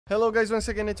Hello guys, once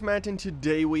again it's Matt and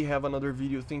today we have another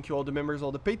video. Thank you all the members,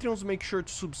 all the patrons, make sure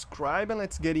to subscribe and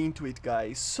let's get into it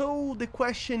guys. So the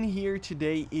question here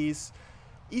today is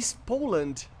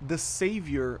Poland the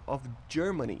savior of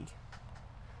Germany?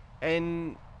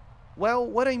 And well,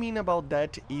 what I mean about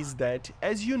that is that,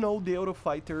 as you know, the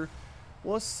Eurofighter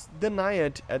was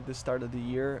denied at the start of the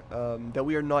year, that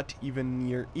we are not even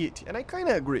near it. And I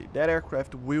kinda agree, that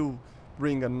aircraft will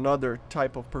bring another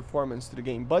type of performance to the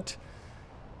game, but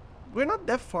we're not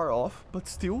that far off, but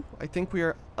still, I think we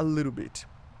are a little bit.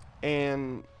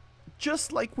 And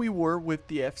just like we were with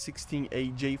the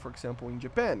F-16AJ, for example, in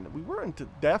Japan, we weren't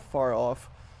that far off.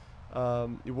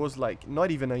 It was like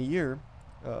not even a year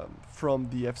from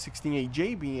the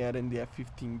F-16AJ being added in the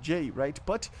F-15J, right?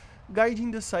 But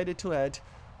Gaijin decided to add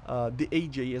the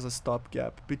AJ as a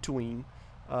stopgap between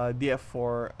the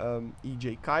F4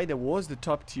 EJ Kai, that was the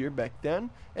top tier back then,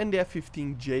 and the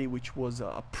F-15J, which was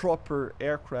a proper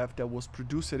aircraft that was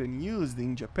produced and used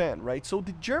in Japan, right? So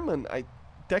the German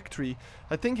tech tree,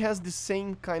 I think, has the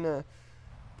same kind of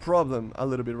problem a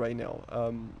little bit right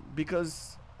now,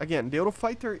 because again, the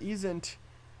Eurofighter isn't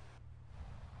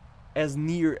as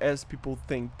near as people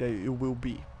think that it will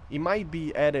be. It might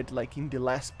be added like in the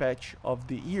last patch of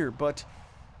the year, but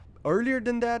earlier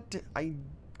than that, I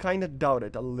kind of doubt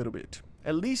it a little bit.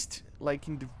 At least like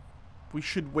we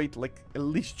should wait like at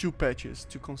least 2 patches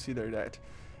to consider that.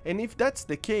 And if that's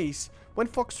the case, when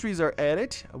Fox trees are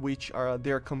added, which are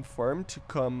they're confirmed to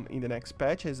come in the next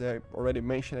patch, as I already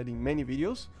mentioned in many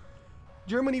videos,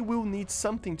 Germany will need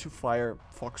something to fire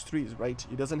Fox trees, right?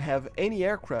 It doesn't have any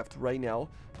aircraft right now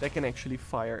that can actually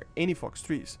fire any Fox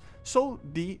trees. So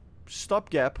the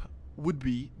stopgap would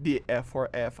be the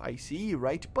F4F ICE,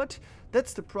 right? But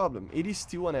that's the problem. It is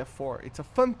still an F4. It's a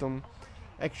Phantom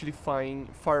actually firing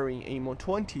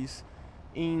AIM-120s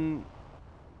in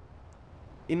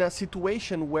a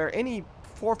situation where any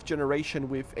 4th generation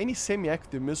with any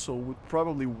semi-active missile would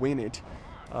probably win it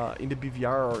in the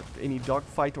BVR or any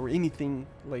dogfight or anything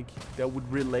like that would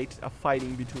relate a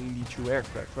fighting between the two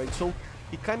aircraft, right? So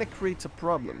it kind of creates a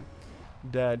problem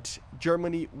that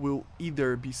Germany will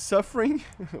either be suffering,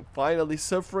 finally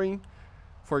suffering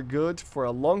for good for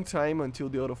a long time until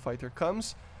the Eurofighter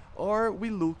comes, or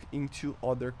we look into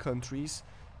other countries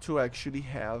to actually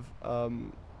have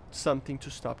something to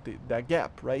stop that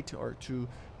gap, right? Or to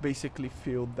basically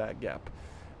fill that gap.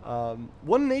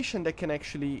 One nation that can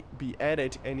actually be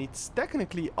added, and it's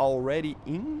technically already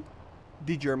in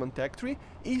the German tech tree,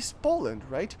 is Poland,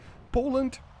 right?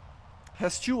 Poland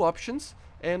has 2 options.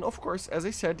 And of course, as I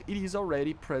said, it is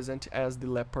already present as the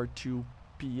Leopard 2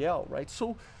 PL, right?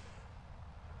 So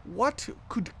what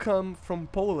could come from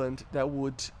Poland that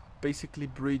would basically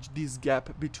bridge this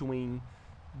gap between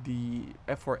the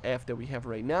F4F that we have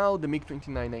right now, the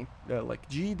MiG-29 like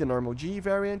G, the normal G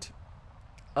variant,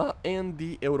 and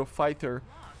the Eurofighter,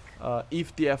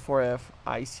 if the F4F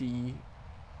ICE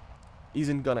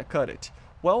isn't gonna cut it?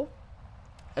 Well,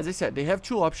 as I said, they have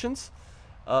 2 options.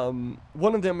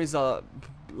 One of them is a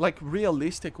like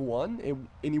realistic one,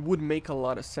 and it would make a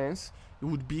lot of sense. It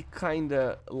would be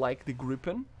kinda like the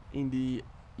Gripen in the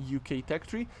UK tech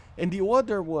tree, and the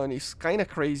other one is kinda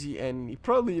crazy and it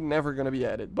probably never gonna be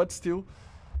added, but still,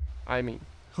 I mean,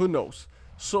 who knows.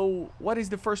 So what is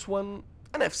the first one?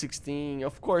 An F-16.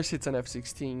 Of course it's an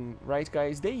F-16, right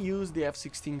guys? They use the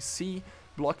F-16C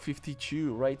Block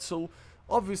 52, right? So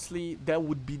obviously that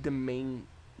would be the main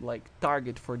like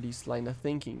target for this line of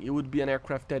thinking. It would be an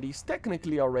aircraft that is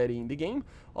technically already in the game,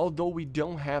 although we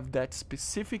don't have that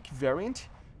specific variant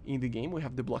in the game. We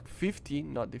have the Block 50,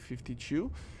 not the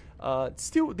 52.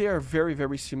 Still, they are very,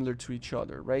 very similar to each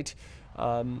other, right?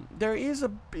 There is a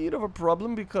bit of a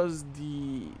problem because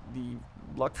the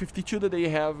Block 52 that they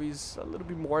have is a little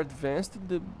bit more advanced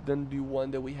than the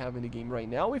one that we have in the game right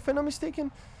now, if I'm not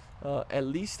mistaken. At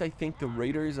least I think the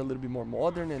radar is a little bit more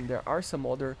modern, and there are some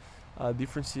other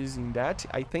differences in that.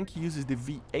 I think he uses the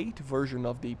V8 version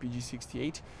of the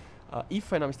APG-68,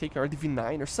 if I'm not mistaken, or the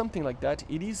V9 or something like that.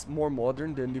 It is more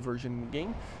modern than the version in the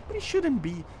game, but it shouldn't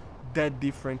be that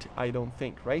different, I don't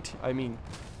think, right? I mean,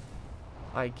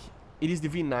 like, it is the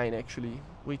V9 actually,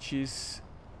 which isn't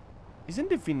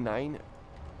the V9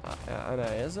 an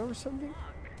AESA or something?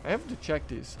 I have to check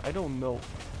this, I don't know.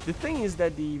 The thing is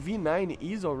that the V9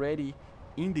 is already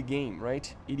in the game,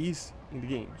 right? It is in the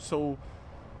game, so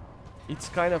it's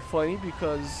kind of funny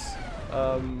because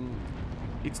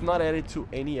it's not added to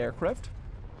any aircraft,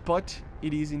 but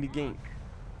it is in the game.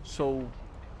 So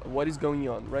what is going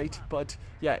on, right? But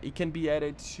yeah, it can be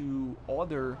added to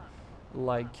other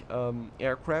like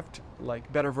aircraft,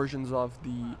 like better versions of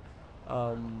the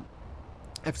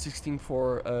F-16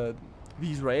 for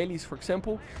the Israelis, for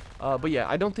example. But yeah,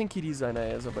 I don't think it is an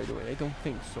ESA, by the way. I don't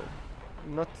think so.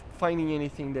 I'm not finding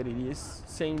anything that it is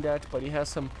saying that, but it has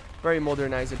some very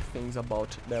modernized things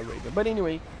about that radar. But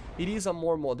anyway, it is a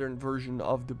more modern version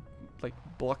of the like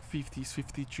block 50s,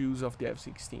 52s of the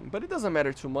F-16. But it doesn't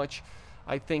matter too much.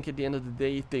 I think at the end of the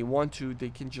day, if they want to, they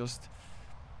can just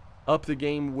up the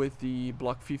game with the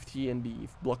block 50 and the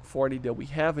block 40 that we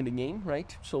have in the game,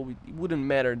 right? So it wouldn't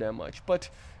matter that much. But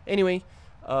anyway,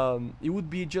 it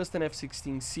would be just an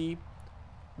F-16C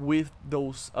with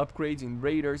those upgrades in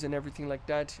radars and everything like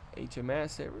that,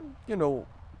 HMS, you know,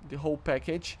 the whole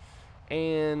package.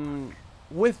 And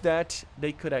with that,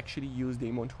 they could actually use the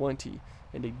M120,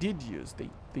 and they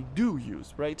do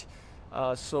use, right?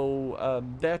 So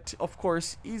that, of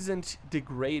course, isn't the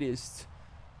greatest,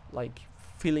 like,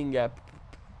 filling gap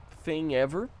thing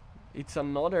ever. It's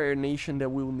another nation that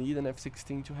will need an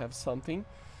F-16 to have something.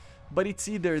 But it's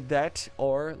either that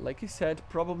or, like I said,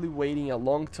 probably waiting a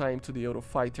long time to the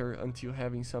Eurofighter until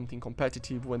having something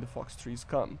competitive when the Fox 3s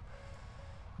come.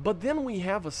 But then we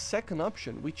have a second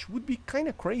option, which would be kind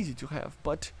of crazy to have.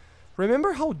 But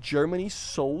remember how Germany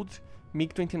sold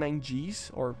MiG-29Gs,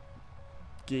 or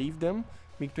gave them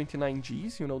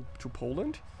MiG-29Gs, you know, to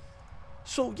Poland?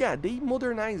 So yeah, they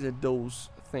modernized those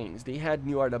things. They had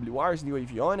new RWRs, new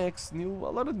avionics,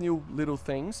 a lot of new little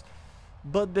things.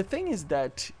 But the thing is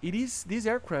that this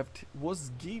aircraft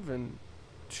was given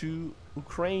to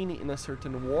Ukraine in a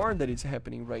certain war that is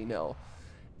happening right now.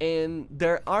 And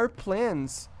there are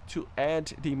plans to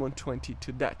add the M120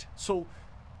 to that. So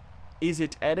is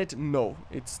it added? No,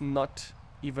 it's not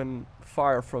even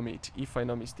far from it, if I'm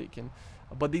not mistaken.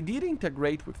 But they did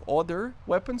integrate with other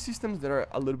weapon systems that are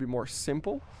a little bit more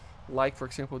simple, like for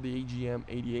example the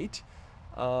AGM-88.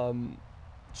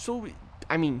 So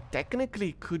I mean, technically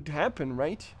it could happen,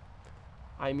 right?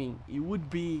 I mean, it would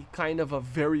be kind of a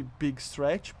very big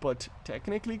stretch, but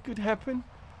technically it could happen.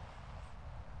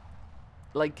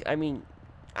 Like, I mean,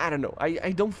 I don't know.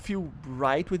 I don't feel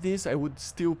right with this. I would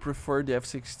still prefer the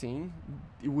F-16.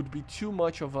 It would be too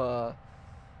much of a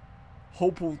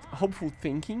hopeful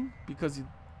thinking, because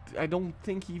I don't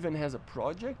think he even has a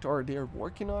project, or they're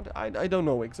working on it. I don't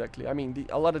know exactly. I mean,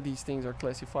 a lot of these things are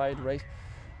classified, right?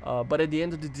 But at the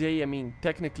end of the day, I mean,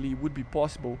 technically it would be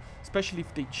possible, especially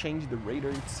if they change the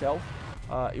radar itself.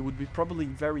 It would be probably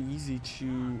very easy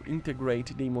to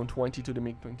integrate the M120 to the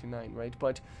MiG-29, right?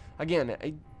 But again,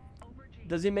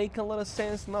 does it make a lot of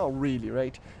sense? Not really,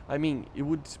 right? I mean, it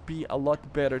would be a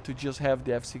lot better to just have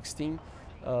the F-16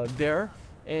 there,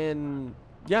 and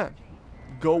yeah,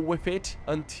 go with it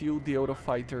until the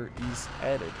Eurofighter is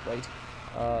added,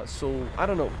 right? So I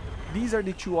don't know. These are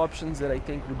the two options that I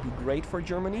think would be great for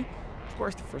Germany. Of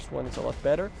course, the first one is a lot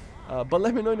better. But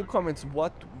let me know in the comments,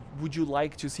 what would you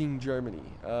like to see in Germany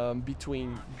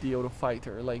between the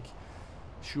Eurofighter? Like,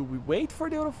 should we wait for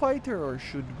the Eurofighter, or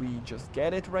should we just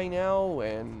get it right now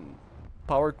and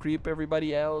power creep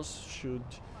everybody else? Should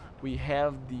we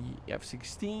have the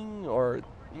F-16, or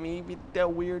maybe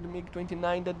that weird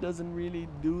MiG-29 that doesn't really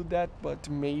do that, but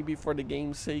maybe for the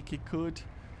game's sake it could?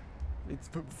 It's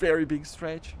a very big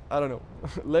stretch. I don't know.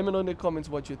 Let me know in the comments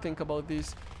what you think about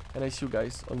this, and I see you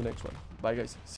guys on the next one. Bye guys.